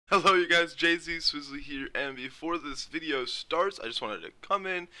Hello you guys, Jay-Z Swizzly here, and before this video starts, I just wanted to come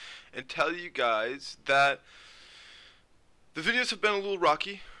in and tell you guys that the videos have been a little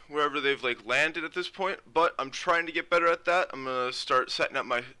rocky, wherever they've landed at this point, but I'm trying to get better at that. I'm gonna start setting up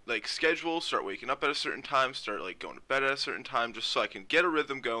my schedule, start waking up at a certain time, start going to bed at a certain time, just so I can get a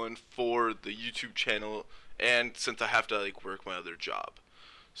rhythm going for the YouTube channel, and since I have to work my other job.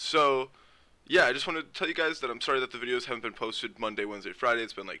 So yeah, I just wanted to tell you guys that I'm sorry that the videos haven't been posted Monday, Wednesday, Friday.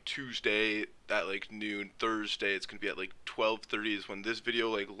 It's been Tuesday at noon, Thursday it's gonna be at 12:30 is when this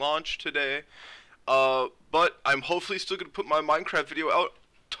video launched today. But I'm hopefully still gonna put my Minecraft video out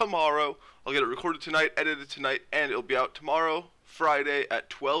tomorrow. I'll get it recorded tonight, edited tonight, and it'll be out tomorrow, Friday at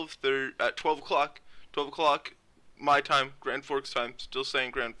 12 o'clock my time, Grand Forks time. Still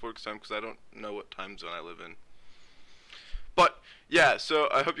saying Grand Forks time because I don't know what time zone I live in. But yeah, so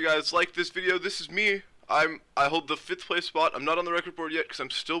I hope you guys like this video. This is me. I hold the 5th place spot. I'm not on the record board yet because I'm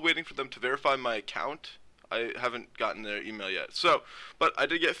still waiting for them to verify my account. I haven't gotten their email yet. So, but I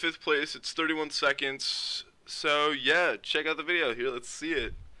did get 5th place. It's 31 seconds. So yeah, check out the video here. Let's see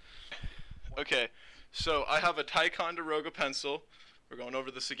it. Okay, so I have a Ticonderoga pencil. We're going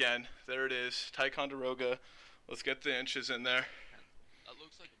over this again. There it is, Ticonderoga. Let's get the inches in there. That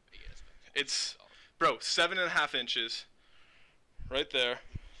looks like a big ass pencil. It's, bro, 7.5 inches. Right there.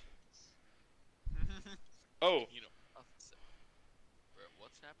 Oh. You know, bro,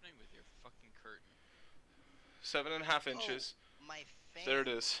 what's happening with your fucking curtain? 7.5 inches. Oh, my fan there it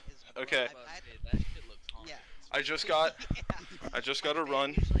is. that Okay. That shit looks haunted. Yeah. I just got I just got a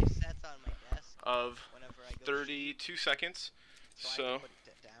run usually sets on my desk of whenever I go 32 seconds. so I put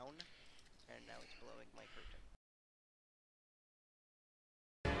it down, and now it's blowing my curtain.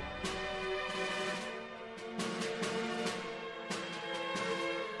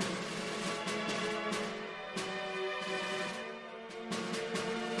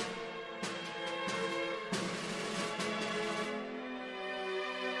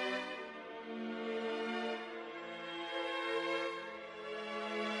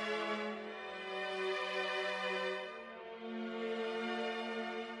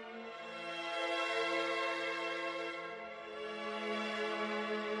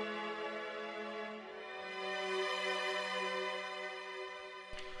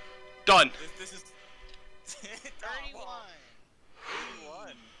 Done. This is 31.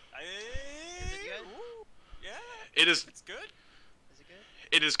 31. Is it good? Yeah. It is. It's good. Is it good?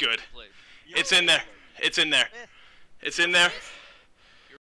 It is good. Played. It's in there. It's in there. Fifth. It's in there.